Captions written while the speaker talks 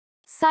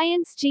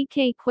Science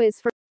GK quiz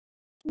for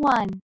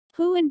 1.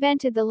 Who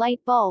invented the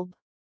light bulb?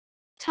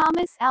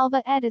 Thomas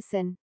Alva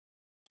Edison.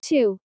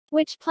 2.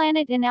 Which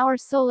planet in our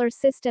solar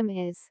system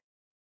is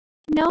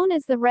known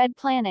as the red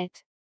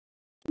planet?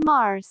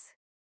 Mars.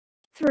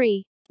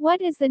 3. What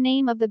is the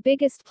name of the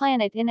biggest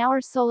planet in our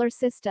solar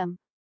system?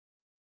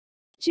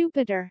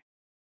 Jupiter.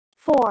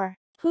 4.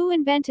 Who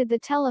invented the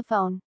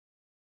telephone?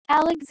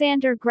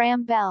 Alexander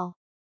Graham Bell.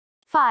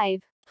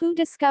 5. Who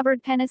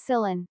discovered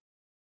penicillin?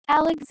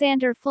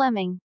 Alexander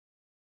Fleming.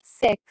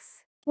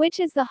 6. Which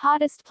is the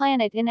hottest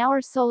planet in our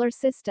solar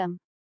system?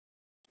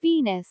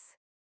 Venus.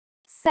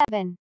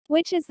 7.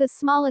 Which is the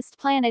smallest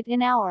planet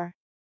in our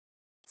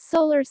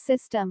solar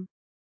system?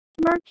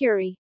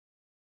 Mercury.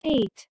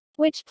 8.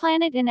 Which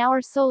planet in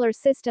our solar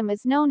system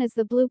is known as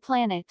the blue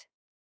planet?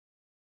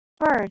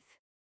 Earth.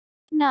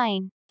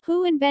 9.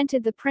 Who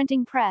invented the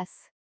printing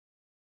press?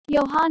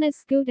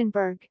 Johannes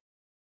Gutenberg.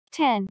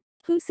 10.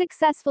 Who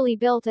successfully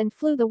built and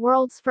flew the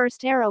world's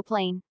first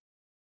aeroplane?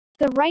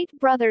 The Wright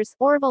brothers,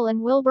 Orville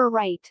and Wilbur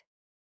Wright.